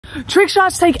Trick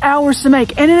shots take hours to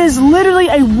make, and it is literally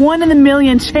a 1 in a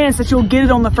million chance that you'll get it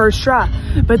on the first try.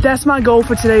 But that's my goal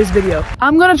for today's video.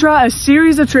 I'm gonna try a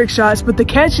series of trick shots, but the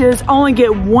catch is I only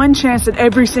get one chance at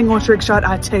every single trick shot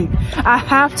I take. I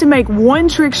have to make one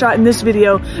trick shot in this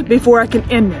video before I can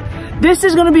end it. This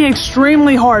is gonna be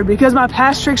extremely hard because my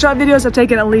past trick shot videos have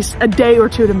taken at least a day or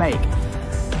two to make.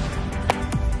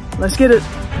 Let's get it.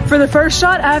 For the first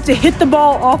shot, I have to hit the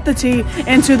ball off the tee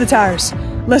into the tires.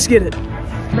 Let's get it.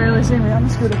 Barely see me. I'm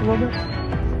gonna scoot up a little bit.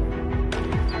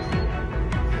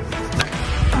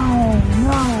 Oh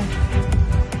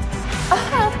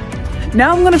no.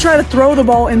 Now I'm gonna try to throw the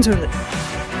ball into it.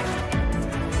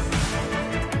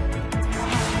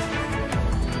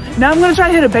 Now I'm gonna try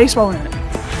to hit a baseball in it.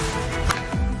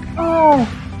 Oh.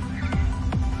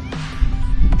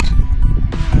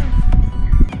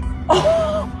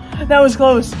 Oh, that was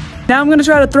close. Now I'm gonna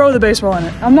try to throw the baseball in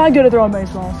it. I'm not good at throwing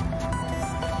baseballs.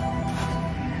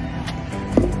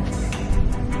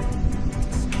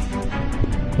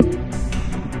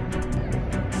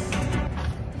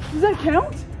 Does that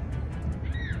count?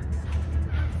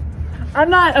 I'm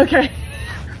not, okay.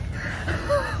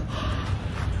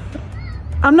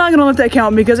 I'm not gonna let that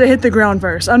count because it hit the ground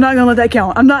first. I'm not gonna let that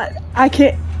count. I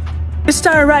can't. This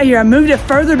tire right here, I moved it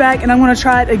further back and I'm gonna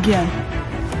try it again.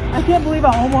 I can't believe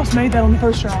I almost made that on the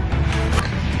first try.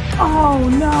 Oh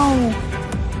no.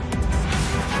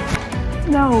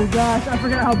 No, gosh, I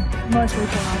forgot how much they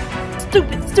came out.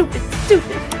 Stupid, stupid,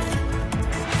 stupid.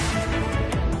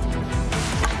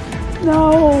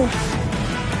 No.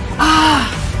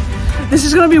 This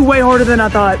is gonna be way harder than I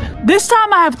thought. This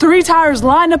time I have 3 tires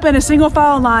lined up in a single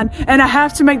file line and I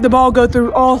have to make the ball go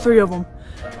through all 3 of them.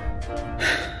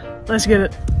 Let's get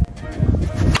it.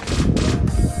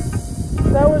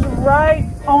 That was right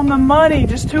on the money,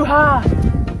 just too high.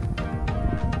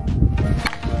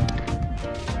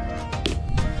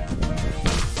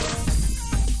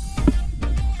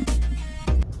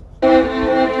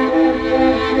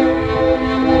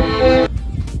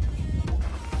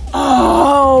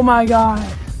 Oh my God.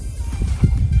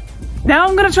 Now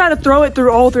I'm gonna try to throw it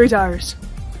through all 3 tires.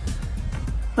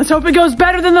 Let's hope it goes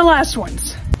better than the last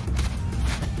ones.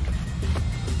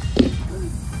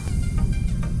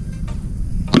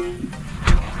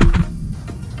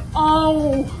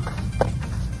 Oh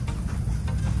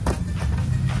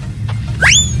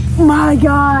my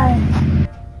God.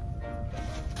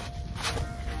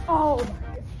 Oh my God.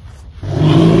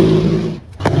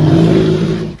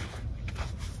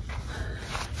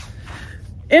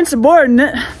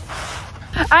 Insubordinate.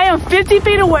 I am 50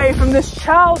 feet away from this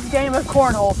child's game of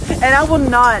cornhole and I will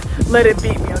not let it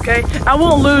beat me, okay? I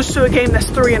won't lose to a game that's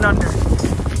 3 and under.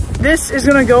 This is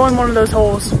gonna go in one of those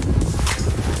holes.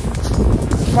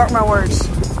 Mark my words.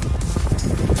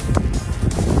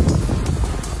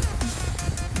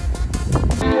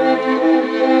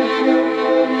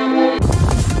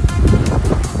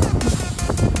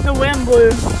 The wind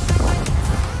blew.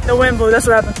 The wind blew, that's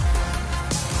what happened.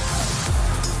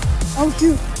 Oh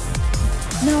shoot.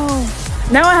 No.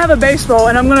 Now I have a baseball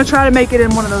and I'm gonna try to make it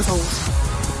in one of those holes.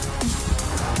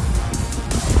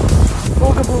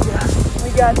 Booga booga. We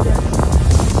got this.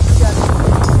 We got this.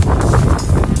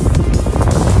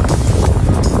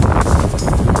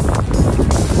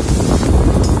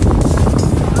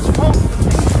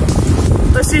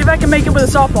 Let's see if I can make it with a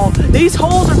softball. These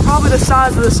holes are probably the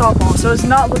size of the softball, so it's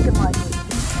not looking like it.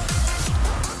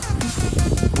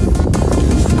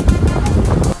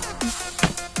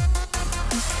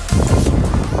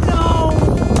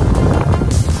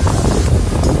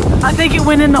 I think it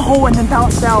went in the hole and then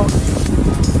bounced out.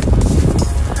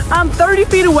 I'm 30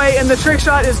 feet away and the trick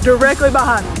shot is directly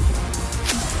behind me.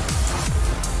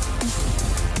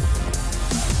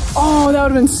 Oh, that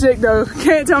would have been sick though.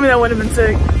 Can't tell me that wouldn't have been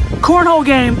sick. Cornhole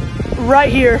game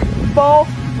right here. Ball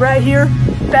right here.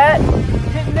 Bat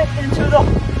hitting it into the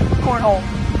cornhole.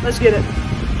 Let's get it.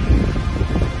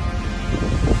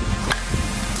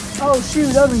 Oh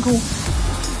shoot, that would have been cool.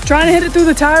 Trying to hit it through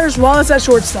the tires while it's at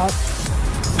shortstop.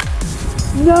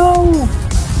 No!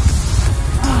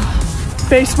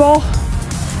 Baseball,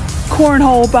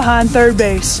 cornhole behind third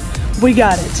base. We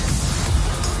got it.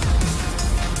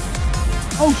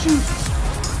 Oh shoot.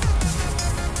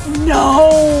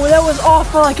 No, that was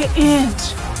off by like an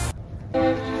inch.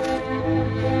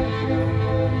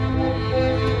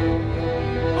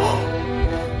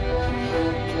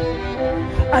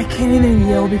 I can't even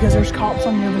yell because there's cops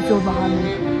on the other field behind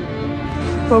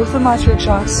me. Both of my trick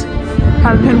shots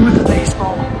have been with a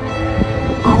baseball.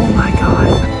 Oh my God,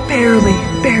 barely.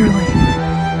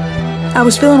 I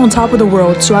was feeling on top of the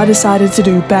world, so I decided to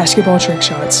do basketball trick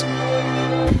shots.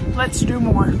 Let's do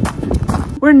more.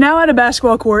 We're now at a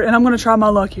basketball court, and I'm gonna try my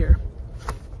luck here.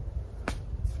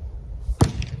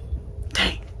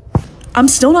 Dang. I'm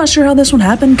still not sure how this one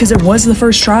happened because it was the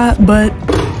first try, but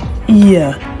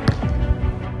yeah.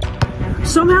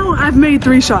 Somehow I've made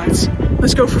 3 shots.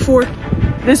 Let's go for 4.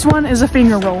 This one is a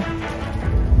finger roll.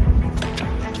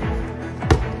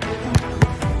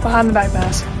 Behind the back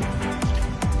pass.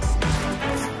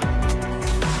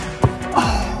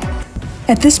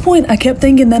 At this point, I kept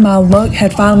thinking that my luck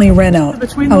had finally ran out.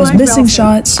 I was missing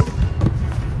shots,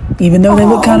 even though they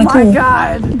looked kind of cool. Oh my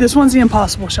God, this one's the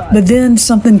impossible shot. But then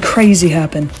something crazy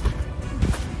happened.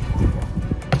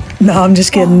 No, I'm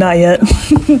just kidding, not yet.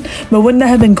 But wouldn't that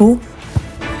have been cool?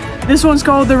 This one's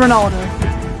called the Ronaldo.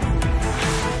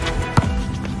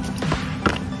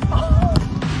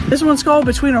 This one's called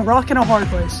Between a Rock and a Hard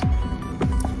Place.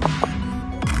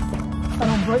 I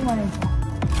don't break my ankle.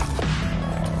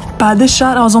 By this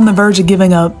shot, I was on the verge of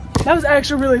giving up. That was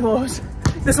actually really close.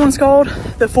 This one's called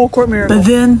the Full Court Miracle. But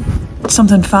then,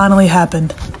 something finally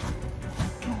happened.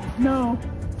 No.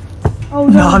 Oh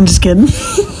no. No, I'm just kidding.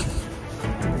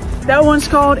 That one's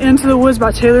called Into the Woods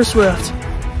by Taylor Swift.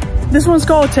 This one's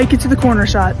called Take It to the Corner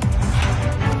shot.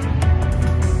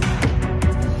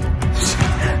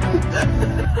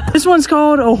 This one's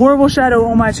called A Horrible Shadow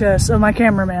on My Chest of my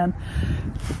cameraman.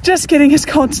 Just kidding, it's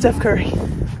called Steph Curry.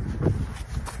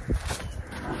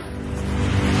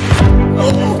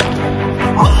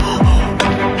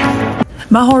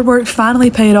 My hard work finally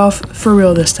paid off for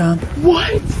real this time.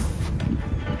 What?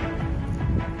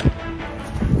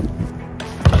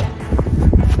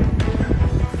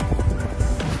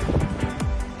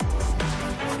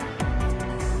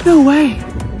 No way.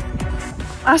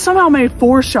 I somehow made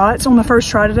 4 shots on the first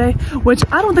try today, which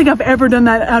I don't think I've ever done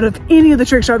that out of any of the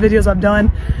trick shot videos I've done.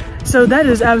 So that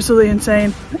is absolutely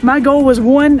insane. My goal was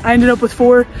 1, I ended up with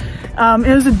 4. It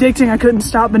was addicting, I couldn't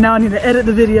stop, but now I need to edit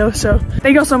the video. So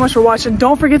thank y'all so much for watching.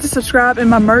 Don't forget to subscribe, and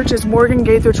my merch is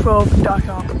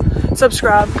morgangaither12.com.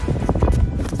 Subscribe.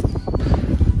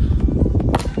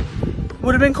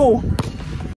 Would have been cool.